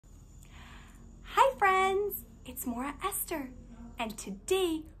it's Morah Ester, and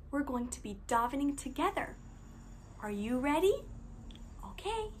today we're going to be davening together. Are you ready?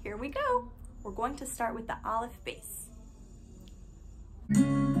 Okay, here we go. We're going to start with the Aleph base.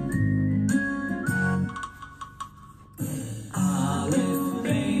 Aleph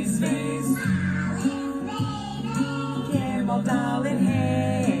base base, Gimel Dalet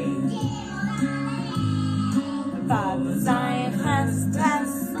Hey, Vav Zayin Ches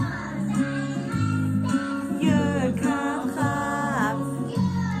Tes, Yud Kaf Chaf,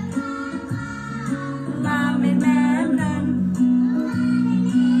 Lamed Mem Nun,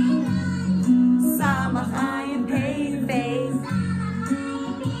 Samach Ayin Pei Beis,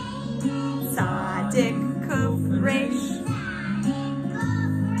 Tzadik Kuf Resh,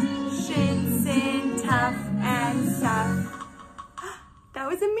 Shin Sin Taf and Saf. That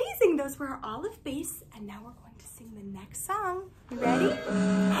was amazing. Those were our Aleph base, and now we're going to sing the next song. You ready?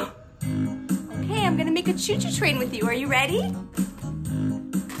 Okay, I'm gonna make a choo-choo train with you. Are you ready?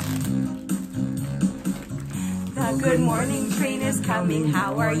 The good morning train is coming,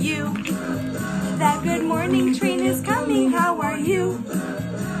 how are you? That good morning train is coming, how are you?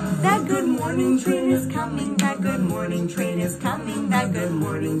 That good morning train is coming, that good morning train is coming, that good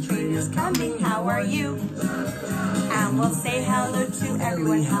morning train is coming, how are you? And we'll say hello to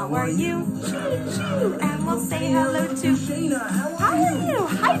everyone, how are you? Choo-choo! And we'll say hello to Shana, how are you?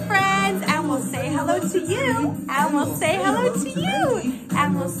 Hi friends! And we'll say hello to you, and we'll say hello to you,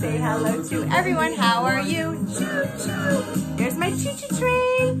 and we'll say hello to everyone, how are you? Choo-choo! Here's my choo-choo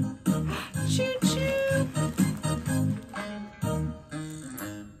train! Choo-choo!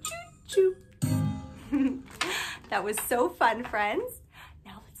 Choo-choo! That was so fun, friends.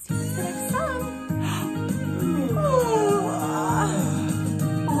 Now let's see what's the next song.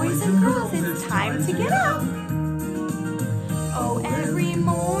 Boys and girls, it's time to get up. Oh, every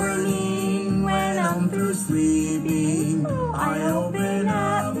morning when I'm through sleeping, I open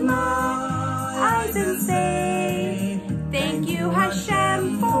up my eyes and say, thank you,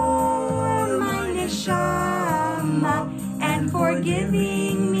 Hashem, for my neshama and for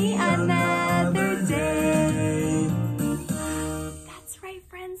giving me another day. That's right,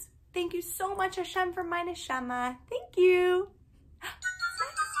 friends. Thank you so much, Hashem, for my neshama. Thank you.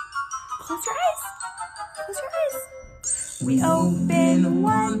 Close your eyes. Close your eyes. We open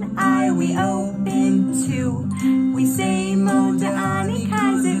one eye, we open two. We say Moda'ani,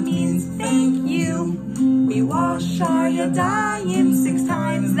 'cause it means thank you. We wash our yadayim 6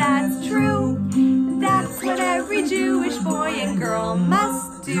 times, that's true. That's what every Jewish boy and girl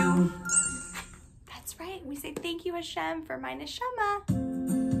must do. That's right, we say thank you, Hashem, for my neshama.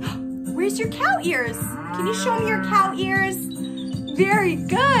 Where's your cow ears? Can you show me your cow ears? Very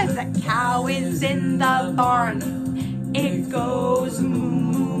good. The cow is in the barn. It goes moo,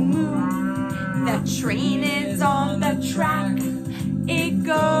 moo, moo. The train is on the track. It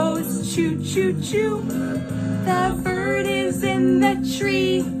goes choo, choo, choo. The bird is in the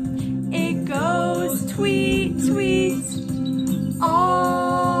tree. It goes tweet, tweet.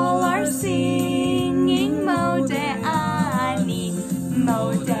 All are singing Moda'ani.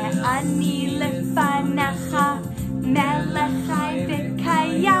 Moda'ani lefanacha. Melechai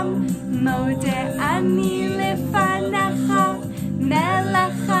v'kayam, Moda'ani lefanacha,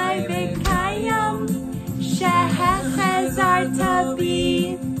 Melechai v'kayam, Shehechazarta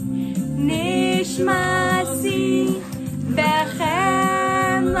bi, Nishmasi,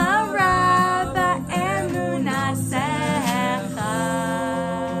 Bechem l'rava emunasecha.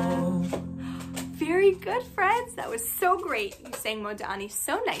 Very good, friends. That was so great. You sang Moda'ani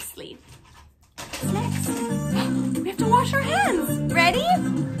so nicely. What's next? We have to wash our hands. Ready?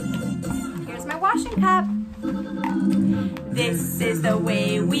 Here's my washing cup. This is the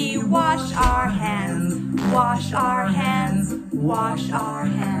way we wash our hands. Wash our hands. Wash our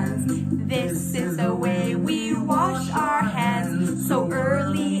hands. This is the way we wash our hands. So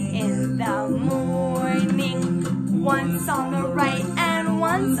early in the morning. Once on the right and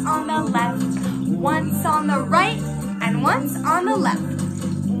once on the left. Once on the right and once on the left.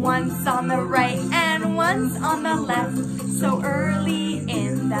 Once on the right and once on the left. So early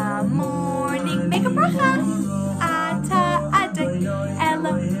in the morning, make a bracha. Ata adek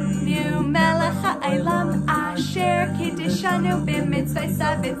Eloheinu melech ha'olam asher kiddeshanu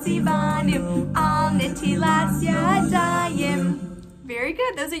b'mitzvosav v'tzivanu al netilas yadayim. Very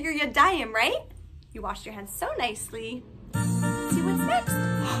good. Those are your yadayim, right? You washed your hands so nicely. Let's see what's next.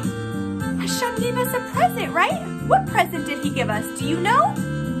 Hashem gave us a present, right? What present did he give us? Do you know?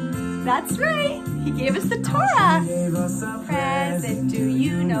 That's right. He gave us the Torah. Present, do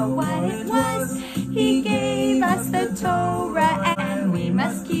you know what it was? He gave us the Torah and we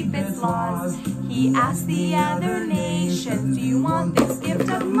must keep its laws. He asked the other nations, do you want this gift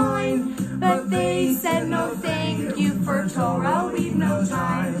of mine? But they said, no thank you, for Torah we've no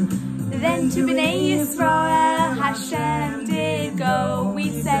time. Then to B'nai Yisrael Hashem did go.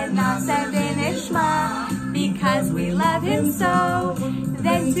 We said, Na'aseh v'nishma, because we love him so.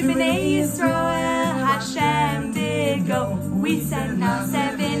 Then to B'nai Yisrael Hashem did go. We said,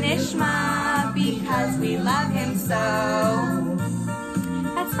 Na'aseh v'nishma, because we love him so.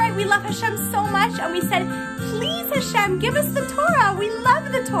 That's right, we love Hashem so much, and we said, please Hashem, give us the Torah. We love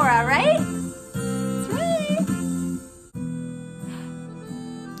the Torah, right? That's right. Okay,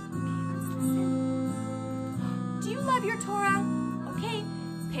 let's listen. Do you love your Torah? Okay,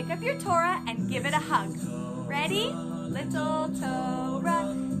 pick up your Torah and give it a hug. Ready? Little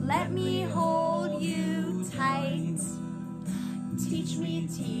Torah, let me hold you tight. Teach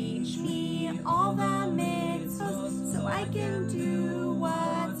me all the mitzvahs so I can do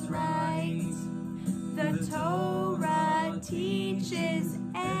what's right. The Torah teaches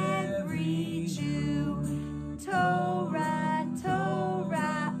every Jew. Torah,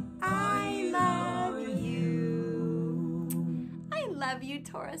 Torah, I love you. I love you,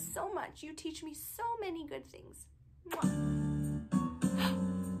 Torah, so much. You teach me so many good things.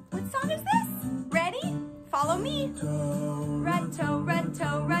 What song is this? Ready? Follow me. Torah, Torah,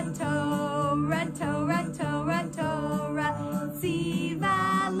 Torah, Torah, Torah, Torah, Torah, Tziva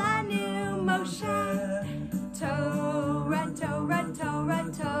lanu Moshe. Torah, Torah, Torah,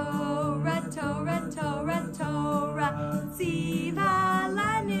 Torah, Torah, Torah, Torah, Tziva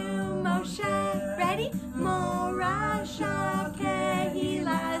lanu Moshe. Ready? Morah Ester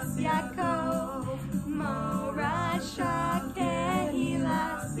kehilas Yaakov. Morah Ester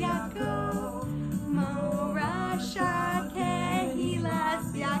kehilas Yaakov. Morah Ester kehilas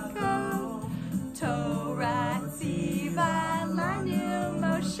Yaakov. Torah tziva lanu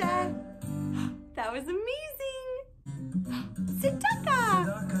Moshe. That was amazing. Tzedakah.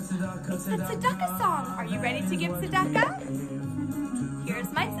 It's the tzedakah song. Are you ready to give tzedakah?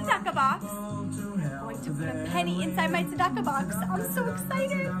 Here's my tzedakah box. I'm going to put a penny inside my tzedakah box. I'm so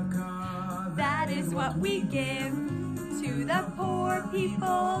excited. That is what we give to the poor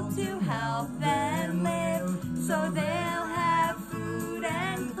people to help them live, so they'll have food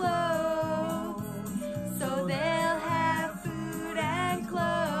and clothes. So they'll have food and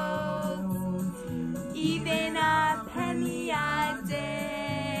clothes. Even a penny a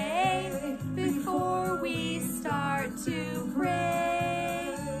day before we start to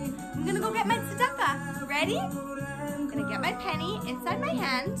pray. I'm gonna go get my tzedakah. Ready? I'm gonna get my penny inside my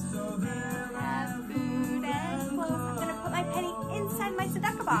hand. Have food and clothes. I'm gonna put my penny inside my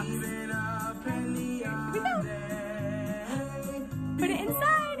tzedakah box. Here we go. Put it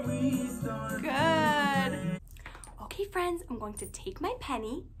inside. Good. Okay, friends, I'm going to take my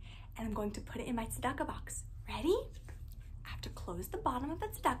penny and I'm going to put it in my tzedakah box. Ready? I have to close the bottom of the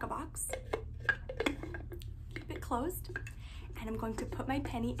tzedakah box. Keep it closed. And I'm going to put my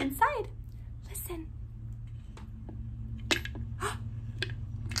penny inside. Listen.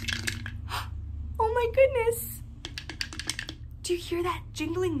 Oh my goodness. Do you hear that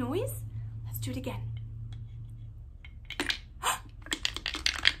jingling noise? Let's do it again.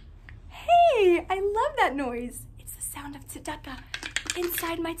 Hey, I love that noise. It's the sound of tzedakah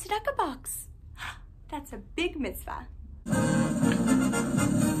inside my tzedakah box. That's a big mitzvah.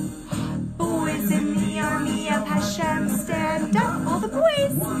 Boys in the army of Hashem, stand up. All the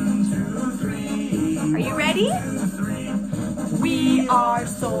boys. 1, 2, 3. Are you ready? We are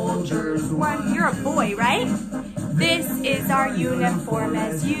soldiers. One, you're a boy, right? This is our uniform,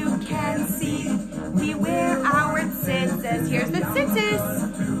 as you can see. We wear our tzitzis. Here's the tzitzis.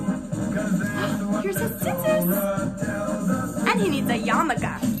 Here's his tzitzis. And he needs a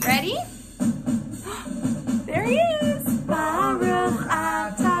yarmulke. Ready? There he is. Baruch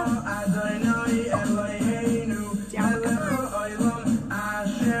atah Eloheinu melech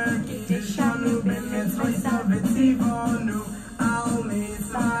asher kiddushanu b'mitzvotav v'tzivonu al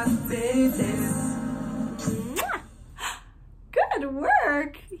mitzvot tzitzis. Good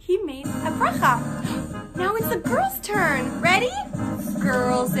work. He made a bracha. Now it's the girls' turn. Ready?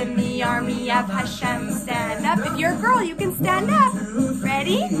 Girls in the army of Hashem, stand up. If you're a girl, you can stand up.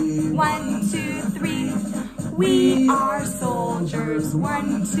 Ready? 1, 2, 3. We are soldiers.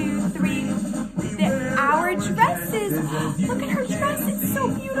 1, 2, 3. Our dresses. Look at her dress. It's so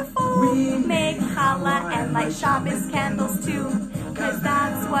beautiful. We make challah and light Shabbos candles too, 'cause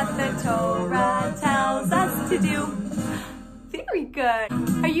that's what the Torah tells us to do. Very good.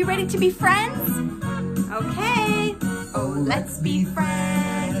 Are you ready to be friends? Okay. Oh, let's be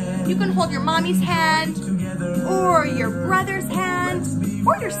friends. You can hold your mommy's hand, or your brother's hand,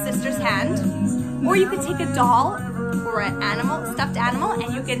 or your sister's hand. Or you can take a doll or an animal, stuffed animal,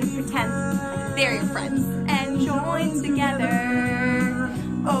 and you can pretend like they're your friends and join together.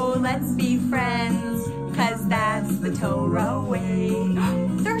 Oh, let's be friends, 'cause that's the Torah way.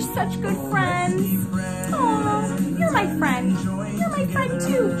 They're such good friends. Oh, you're my friend. You're my friend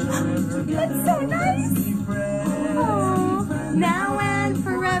too. That's so nice. Oh, now and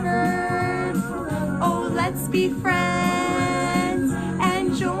forever. Oh, let's be friends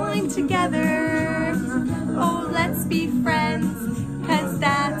and join together. Oh, let's be friends, 'cause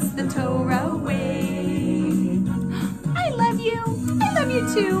that's the Torah way. I love you. I love you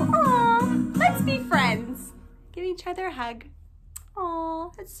too. Aw, let's be friends. Give each other a hug. Aw,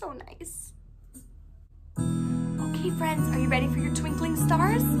 that's so nice. Okay, friends, are you ready for your twinkling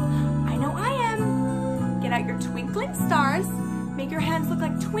stars? I know I am. Get out your twinkling stars. Make your hands look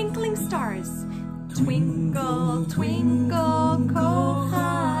like twinkling stars. Twinkle, twinkle,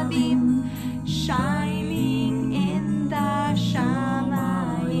 kochavim, shining in the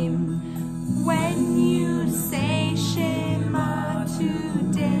shamayim. When you say Shema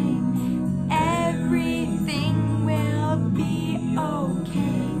today, everything will be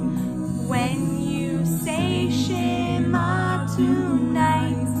okay. When you say Shema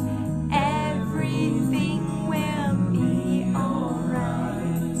tonight, everything will be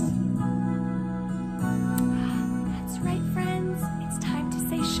alright. That's right, friends. It's time to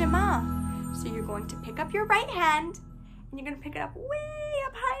say Shema. So you're going to pick up your right hand and you're going to pick it up way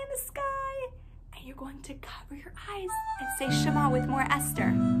up high in the sky. And you're going to cover your eyes and say Shema with Morah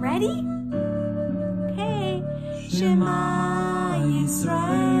Ester. Ready? Okay. Shema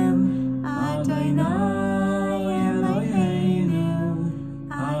Yisrael, Adonai Eloheinu,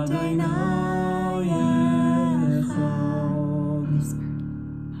 Adonai Echad. Whisper.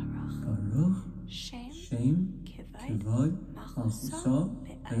 Baruch Shem Kivod Malchuso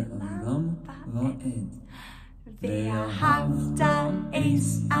Be'olam Va'ed. Ve'ahavta es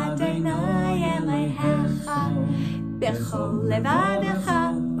Adonai Elohecha bechol levadecha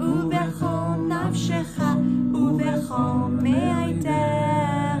ubechol nafshecha ubechol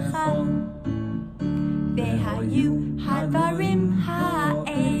me'adecha. Ve'hayu hadarim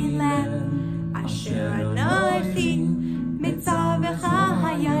ha'ele asher anochi mitzavecha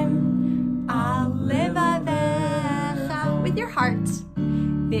hayom al levadecha. With your heart.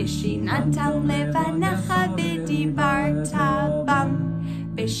 V'shinatam levanecha v'dibarta bam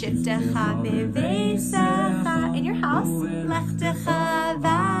v'shivtecha b'veisecha. In your house, lechtecha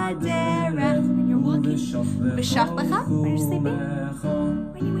v'derech. When you're walking, v'shachlecha when you're sleeping,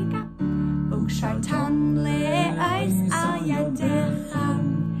 when you wake up. Ukshartam le'ais al yadecha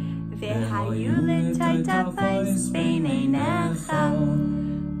v'hayu l'taytafais b'neinecha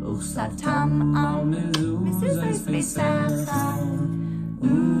uchsatam al mezuzos b'secha.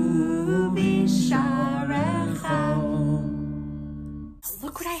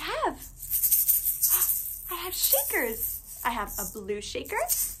 Look what I have. I have shakers. I have a blue shaker,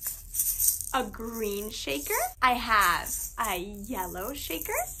 a green shaker, I have a yellow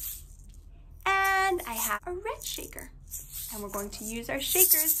shaker, and I have a red shaker. And we're going to use our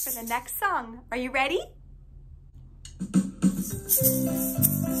shakers for the next song. Are you ready?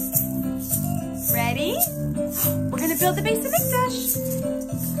 Ready? We're going to build the base of Mikdash.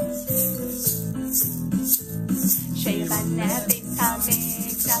 Sheyavane Beis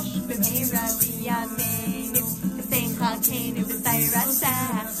HaMikdash b'meira b'yameinu v'seichakeinu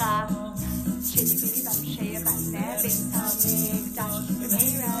b'zayrasecha. Sheyavane Beis HaMikdash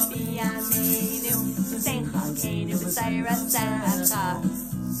b'meira b'yameinu v'seichakeinu b'zayrasecha.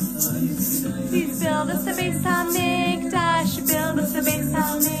 Please build us a Beis HaMikdash, build us a Beis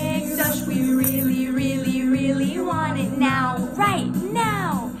HaMikdash. We really, really, really want it now, right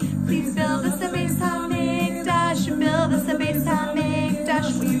now. Please build us a Beis HaMikdash, build us a Beis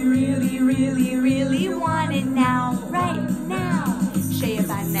HaMikdash. We really, really, really want it now, right now.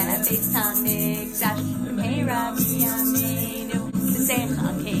 Sheyavane Beis HaMikdash, b'meira b'yameinu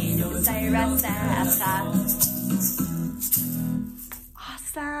v'seichakeinu b'zayrasecha.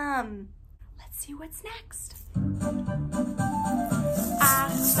 Awesome. Let's see what's next.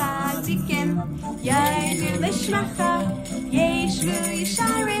 Achadikim yaidu lishmacha yeshu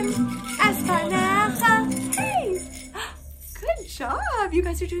yisharim as panecha. Hey, good job. You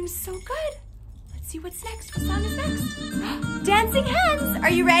guys are doing so good. Let's see what's next. What song is next? Dancing Hands.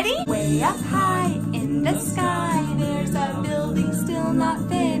 Are you ready? Way up high in the sky, there's a building still not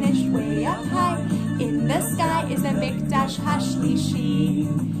finished. Way up high in the sky is a Mikdash Hashlishi.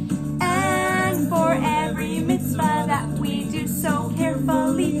 And for every mitzvah that we do so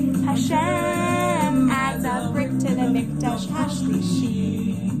carefully, Hashem adds a brick to the Mikdash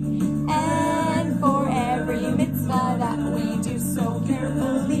Hashlishi. And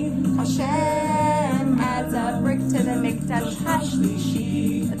Hamikdash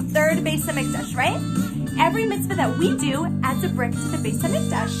Hashlishi. The third Beis Hamikdash, right? Every mitzvah that we do adds a brick to the Beis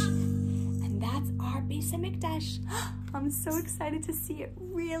Hamikdash. And that's our Beis Hamikdash. I'm so excited to see it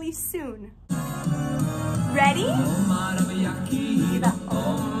really soon. Ready? Oma Rabbi Akiva,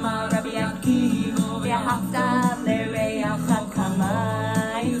 Oma Rabbi Akiva, V'ahavta l'reacha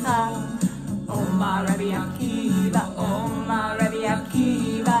kamaycha. Oma Rabbi Akiva, Oma Rabbi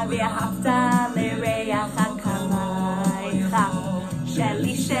Akiva, V'ahavta l'reacha kamaycha.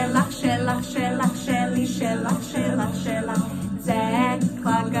 Sheli shelach, shelach, shelach, sheli shelach, shelach, shelach. Zeh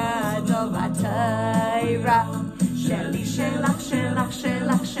kla gadol b'Torah. Sheli shelach, shelach,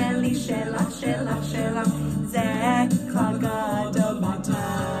 shelach, sheli shelach, shelach, shelach. Zeh kla gadol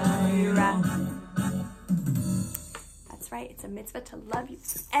b'Torah. That's right, it's a mitzvah to love you,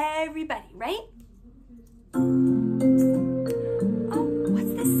 everybody, right? Oh,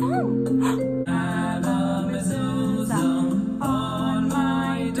 what's this song? Have a mezuzah on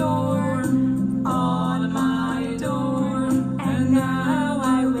my door, on my door. And now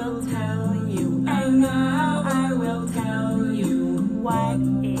I will tell you, and now I will tell you What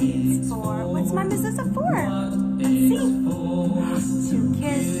it's for. What's my mezuzah for? Let's see. To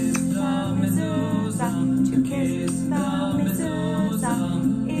kiss the mezuzah, to kiss the mezuzah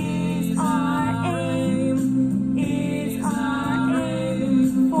is our aim, is our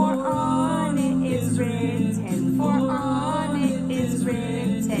aim. For on it is written, for on it is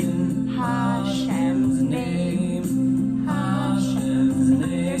written, Hashem's name, Hashem's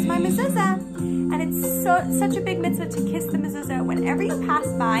name. There's my mezuzah. And it's such a big mitzvah to kiss the mezuzah whenever you pass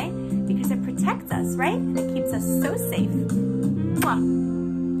by because it protects us, right? And it keeps us so safe. Mwah.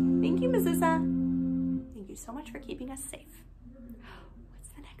 Thank you, mezuzah. Thank you so much for keeping us safe. What's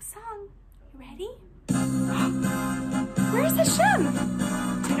the next song? You ready? Where's Hashem?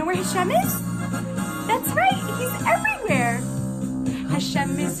 Do you know where Hashem is? That's right, he's everywhere.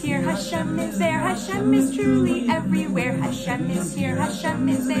 Hashem is here, Hashem is there, Hashem is truly everywhere. Hashem is here, Hashem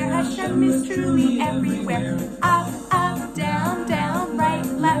is there, Hashem is truly everywhere. Up, up, down, down, right,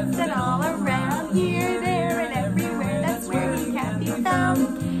 left, and all around. Here, there, and everywhere, that's where he can be found.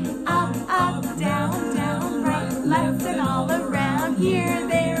 Up, up, down, down, right, left, and all around. Here,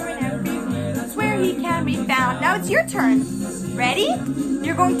 there, and everywhere, that's where he can be found. Now it's your turn. Ready?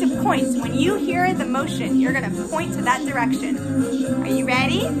 You're going to point. When you hear the motion, you're going to point to that direction. Are you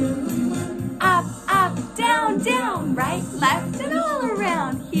ready? Up, up, down, down, right, left, and all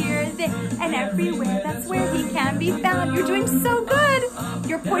around. Here, there, and everywhere. That's where he can be found. You're doing so good.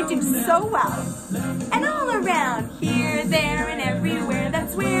 You're pointing so well. And all around. Here, there, and everywhere.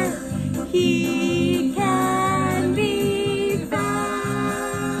 That's where he can be found.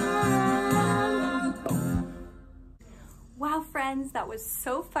 Wow, friends, that was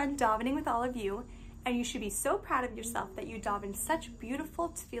so fun davening with all of you. And you should be so proud of yourself that you davened such beautiful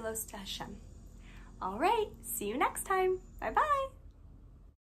tefillos to Hashem. All right, see you next time. Bye-bye.